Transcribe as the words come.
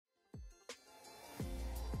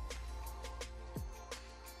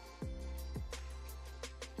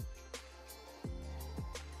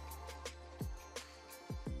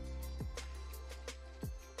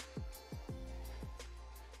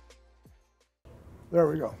There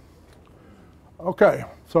we go. Okay,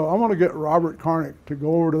 so I'm going to get Robert Karnick to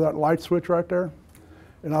go over to that light switch right there,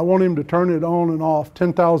 and I want him to turn it on and off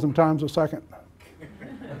 10,000 times a second.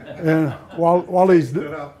 And while he's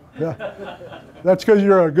yeah, that's because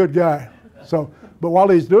you're a good guy. So, but while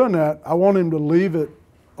he's doing that, I want him to leave it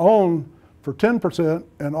on for 10%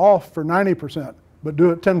 and off for 90%, but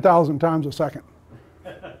do it 10,000 times a second.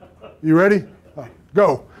 You ready?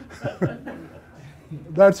 Go.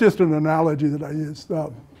 That's just an analogy that I use.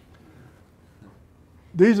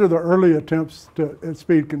 These are the early attempts at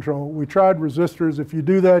speed control. We tried resistors. If you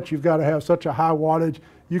do that, you've got to have such a high wattage.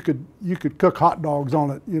 You could cook hot dogs on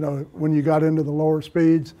it, you know, when you got into the lower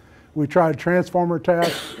speeds. We tried transformer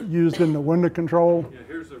taps used in the window control. Yeah,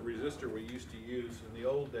 here's a resistor we used to use in the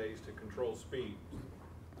old days to control speed.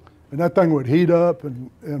 And that thing would heat up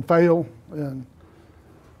and fail. And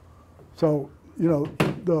so, you know,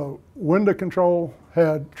 the window control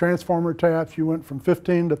had transformer taps. You went from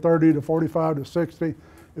 15 to 30 to 45 to 60. It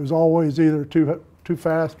was always either too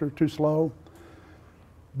fast or too slow.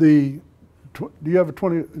 Do you have a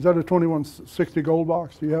 20? Is that a 2160 gold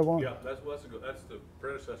box? Do you have one? Yeah, that's the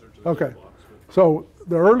predecessor to the okay. gold box. So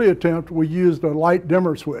the early attempt, we used a light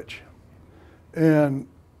dimmer switch, and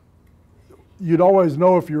you'd always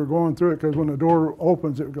know if you were going through it because when the door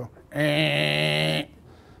opens, it would go,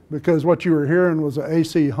 because what you were hearing was an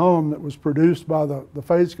AC hum that was produced by the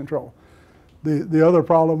phase control. The other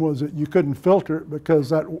problem was that you couldn't filter it because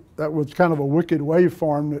that was kind of a wicked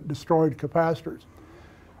waveform that destroyed capacitors.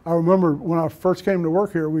 I remember when I first came to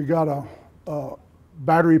work here, we got a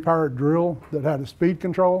battery-powered drill that had a speed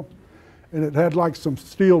control, and it had like some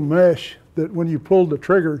steel mesh that when you pulled the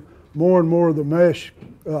trigger, more and more of the mesh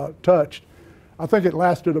touched. I think it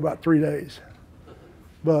lasted about 3 days.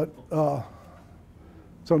 But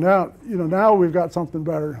so now, you know, now we've got something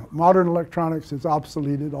better. Modern electronics has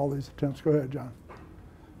obsoleted all these attempts. Go ahead, John.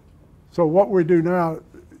 So what we do now,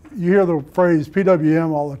 you hear the phrase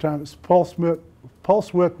PWM all the time. It's pulse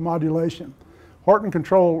width modulation. Horton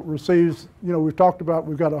Control receives, you know, we've talked about,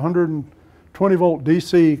 we've got 120 volt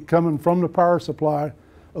DC coming from the power supply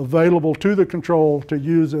available to the control to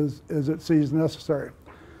use as it sees necessary.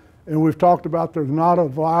 And we've talked about there's not a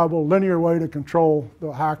viable linear way to control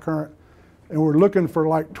the high current. And we're looking for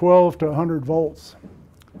like 12 to 100 volts.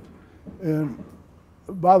 And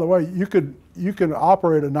by the way, you can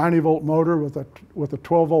operate a 90 volt motor with a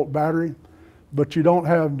 12 volt battery, but you don't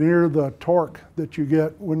have near the torque that you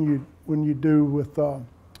get when you do with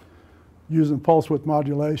using pulse width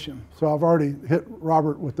modulation. So I've already hit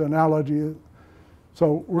Robert with the analogy.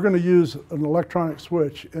 So we're going to use an electronic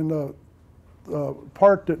switch, and the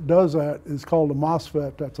part that does that is called a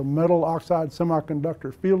MOSFET. That's a metal oxide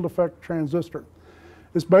semiconductor field effect transistor.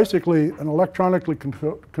 It's basically an electronically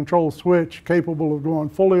controlled switch capable of going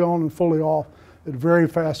fully on and fully off at very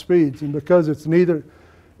fast speeds. And because it's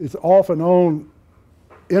off and on,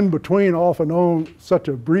 in between off and on such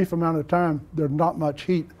a brief amount of time, there's not much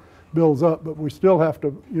heat builds up, but we still have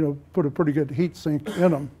to, you know, put a pretty good heat sink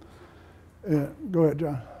in them. Go ahead,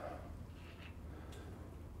 John.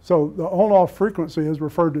 So the on-off frequency is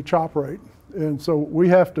referred to chop rate. And so we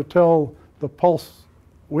have to tell the pulse,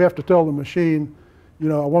 we have to tell the machine, you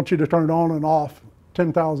know, I want you to turn it on and off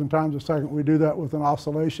 10,000 times a second. We do that with an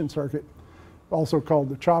oscillation circuit, also called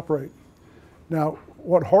the chop rate. Now,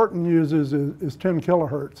 what Horton uses is 10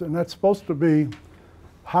 kilohertz, and that's supposed to be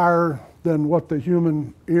higher than what the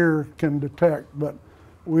human ear can detect. But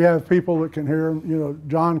we have people that can hear, you know,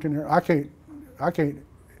 John can hear. I can't,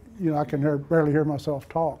 you know, I can barely hear myself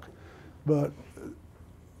talk. But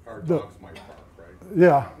our dogs might bark, right?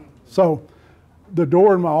 Yeah. So the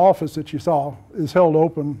door in my office that you saw is held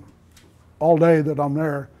open all day that I'm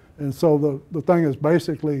there, and so the thing is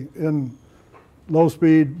basically in low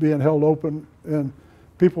speed being held open, and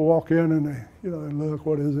people walk in and they look,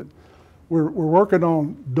 what is it? We're working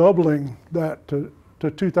on doubling that to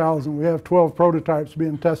 2,000. We have 12 prototypes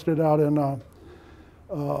being tested out in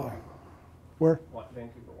where?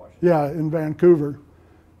 Vancouver, Washington. Yeah, in Vancouver.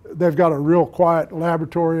 They've got a real quiet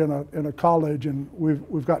laboratory in a college, and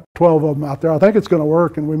we've got 12 of them out there. I think it's going to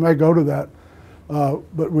work, and we may go to that.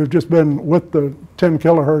 But we've just been with the 10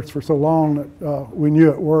 kilohertz for so long that we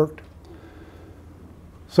knew it worked.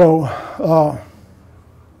 So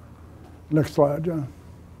next slide, John.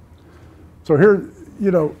 So here, you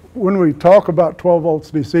know, when we talk about 12 volts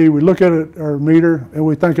DC, we look at it, our meter, and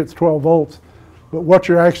we think it's 12 volts. But what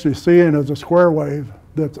you're actually seeing is a square wave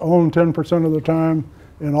that's on 10% of the time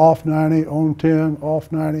and off 90, on 10,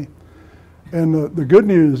 off 90. And the good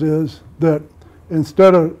news is that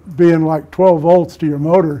instead of being like 12 volts to your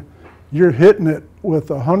motor, you're hitting it with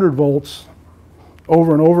 100 volts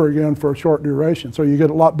over and over again for a short duration. So you get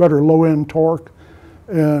a lot better low-end torque,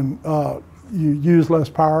 and you use less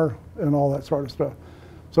power and all that sort of stuff.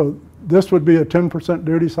 So this would be a 10%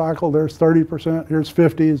 duty cycle. There's 30%. Here's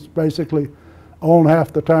 50. It's basically on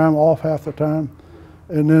half the time, off half the time.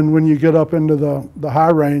 And then when you get up into the high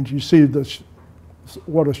range, you see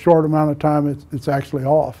what a short amount of time it's actually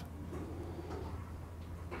off.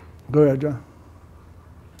 Go ahead, John.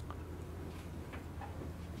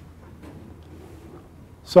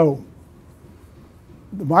 So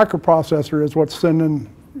the microprocessor is what's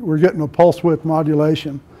we're getting a pulse width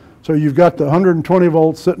modulation. So you've got the 120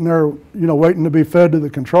 volts sitting there, waiting to be fed to the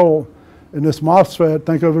control. And this MOSFET,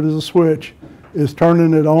 think of it as a switch, is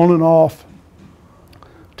turning it on and off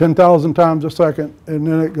 10,000 times a second, and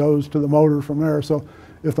then it goes to the motor from there. So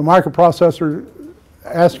if the microprocessor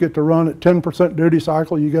asks it to run at 10% duty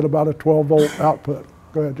cycle, you get about a 12 volt output.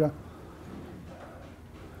 Go ahead, John.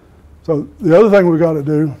 So the other thing we've got to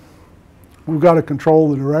do, we've got to control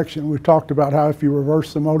the direction. We've talked about how if you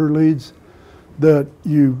reverse the motor leads, that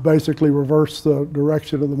you basically reverse the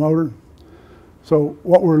direction of the motor. So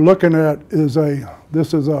what we're looking at is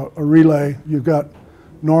this is a relay. You've got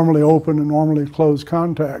normally open and normally closed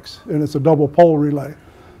contacts, and it's a double pole relay.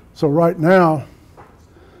 So right now,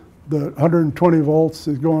 the 120 volts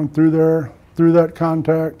is going through there, through that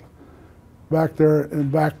contact, back there,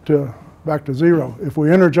 and back to zero. If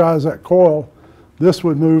we energize that coil, this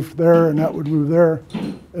would move there and that would move there,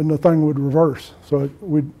 and the thing would reverse. So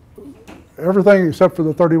everything except for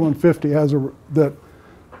the 3150 that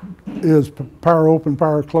is power open,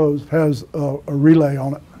 power closed, has a relay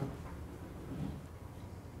on it.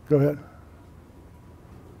 Go ahead.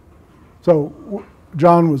 So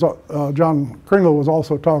John Kringle was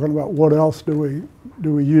also talking about what else do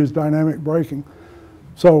we use dynamic braking.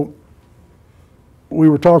 So we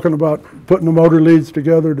were talking about putting the motor leads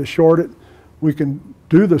together to short it. We can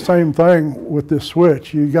do the same thing with this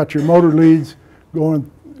switch. You got your motor leads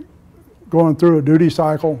going through a duty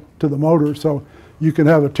cycle to the motor, so you can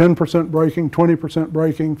have a 10% braking, 20%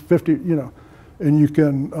 braking, 50, and you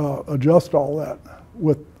can adjust all that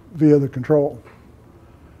via the control.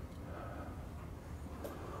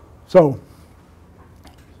 So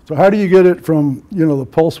how do you get it from the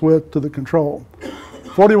pulse width to the control?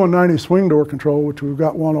 4190 swing door control, which we've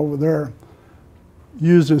got one over there,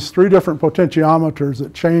 uses 3 different potentiometers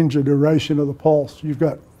that change the duration of the pulse. You've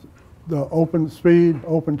got the open speed,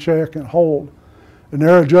 open check, and hold, and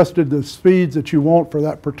they're adjusted the speeds that you want for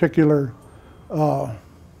that particular mode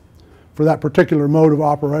of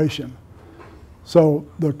operation. So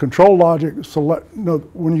the control logic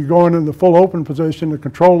when you go in the full open position, the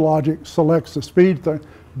control logic selects the speed thing,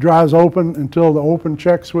 drives open until the open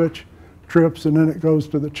check switch trips, and then it goes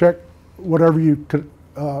to the check, whatever you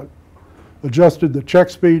adjusted the check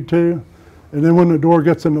speed to. And then when the door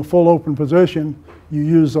gets in the full open position, you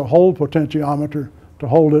use a hold potentiometer to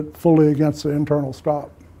hold it fully against the internal stop.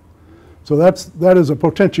 So that is a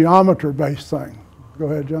potentiometer based thing. Go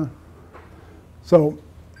ahead, John. So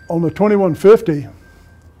on the 2150,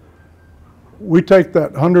 we take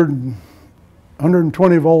that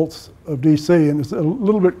 120 volts of DC, and it's a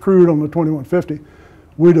little bit crude on the 2150.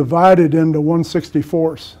 We divide it into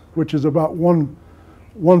 1/64, which is about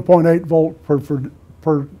 1.8 volt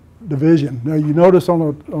per division. Now you notice on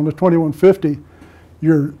the 2150,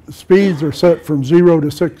 your speeds are set from 0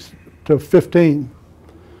 to 15,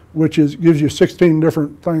 which gives you 16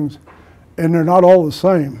 different things, and they're not all the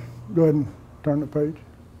same. Go ahead and turn the page.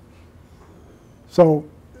 So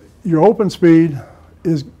your open speed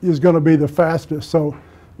is going to be the fastest. So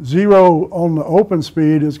 0 on the open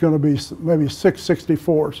speed is going to be maybe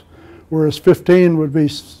 6/64, whereas 15 would be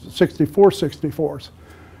 64/64.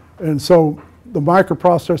 And so the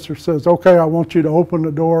microprocessor says, okay, I want you to open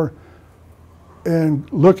the door and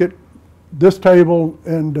look at this table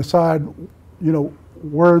and decide,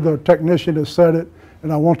 where the technician has set it,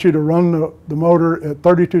 and I want you to run the motor at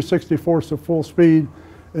 32/64 of full speed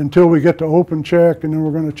until we get to open check, and then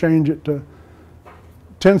we're going to change it to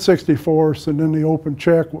 10/64, and then the open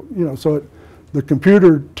check, so the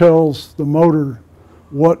computer tells the motor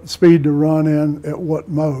what speed to run in at what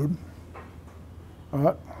mode. All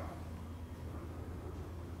right.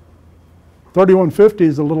 3150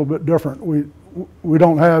 is a little bit different. We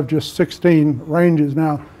don't have just 16 ranges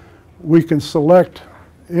now. We can select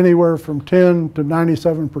anywhere from 10 to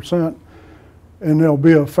 97%, and there'll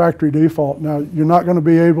be a factory default. Now, you're not going to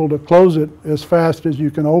be able to close it as fast as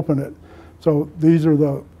you can open it. So these are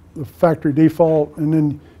the factory default, and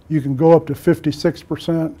then you can go up to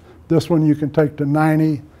 56%. This one you can take to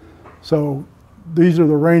 90. So these are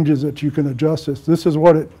the ranges that you can adjust this. This is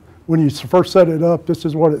what when you first set it up, this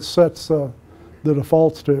is what it sets the the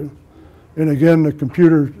defaults to. And again, the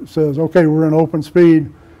computer says, okay, we're in open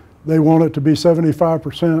speed. They want it to be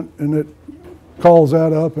 75%, and it calls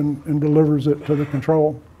that up and delivers it to the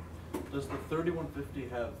control. Does the 3150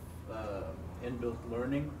 have inbuilt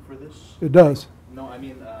learning for this? It does. No, I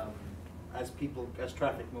mean, as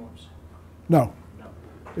traffic moves. No. No.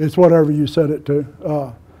 It's whatever you set it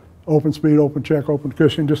to. Open speed, open check, open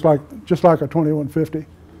cushion, just like a 2150.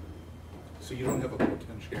 So you don't have a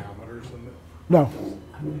potentiometers in it? No.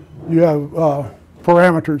 You have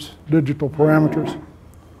parameters, digital parameters,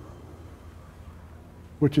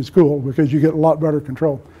 which is cool because you get a lot better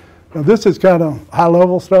control. Now this is kind of high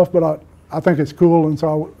level stuff, but I think it's cool, and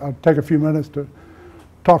so I'll take a few minutes to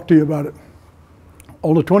talk to you about it.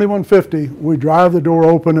 On the 2150, we drive the door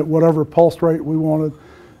open at whatever pulse rate we wanted,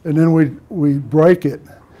 and then we brake it.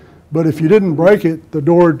 But if you didn't brake it, the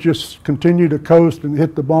door just continued to coast and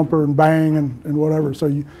hit the bumper and bang and whatever.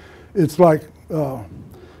 So it's like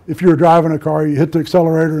if you're driving a car, you hit the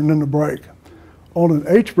accelerator and then the brake. On an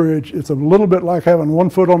H-bridge, it's a little bit like having 1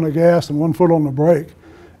 foot on the gas and 1 foot on the brake,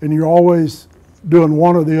 and you're always doing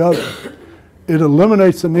one or the other. It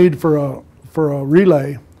eliminates the need for a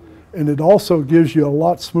relay, and it also gives you a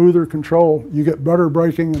lot smoother control. You get better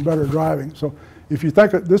braking and better driving. So if you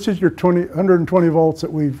think this is your 120 volts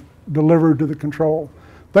that we've delivered to the control.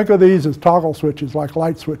 Think of these as toggle switches, like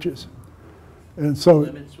light switches. And so,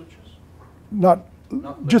 Limit switches? not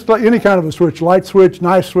just like any kind of a switch, light switch,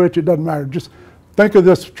 nice switch, it doesn't matter. Just think of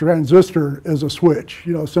this transistor as a switch,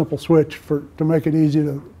 a simple switch to make it easy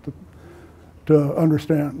to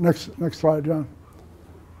understand. Next slide, John.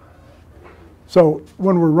 So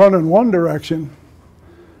when we're running one direction,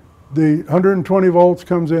 the 120 volts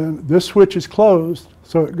comes in, this switch is closed,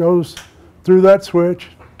 so it goes through that switch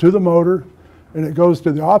to the motor, and it goes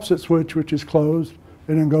to the opposite switch, which is closed,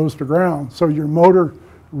 and then goes to ground. So your motor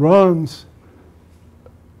runs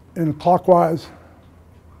in a clockwise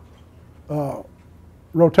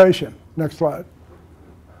rotation. Next slide.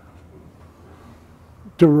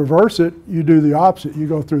 To reverse it, you do the opposite. You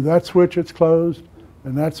go through that switch, it's closed,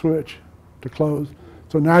 and that switch to close.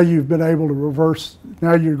 So now you've been able to reverse,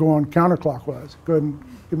 now you're going counterclockwise. Go ahead and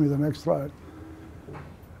give me the next slide.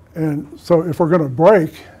 And so if we're going to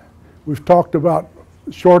brake, we've talked about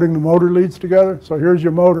shorting the motor leads together. So here's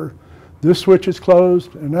your motor. This switch is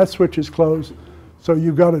closed and that switch is closed. So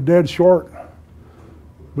you've got a dead short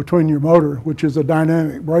between your motor, which is a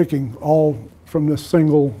dynamic braking, all from this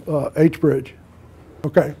single H-bridge.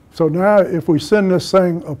 Okay, so now if we send this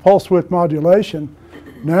thing a pulse width modulation,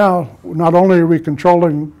 now not only are we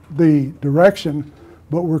controlling the direction,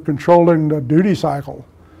 but we're controlling the duty cycle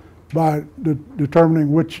by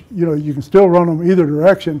determining which, you can still run them either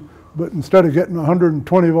direction, but instead of getting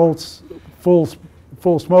 120 volts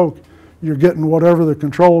full smoke, you're getting whatever the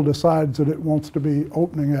control decides that it wants to be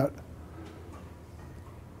opening at.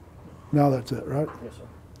 Now that's it, right? Yes, sir.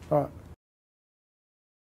 All right.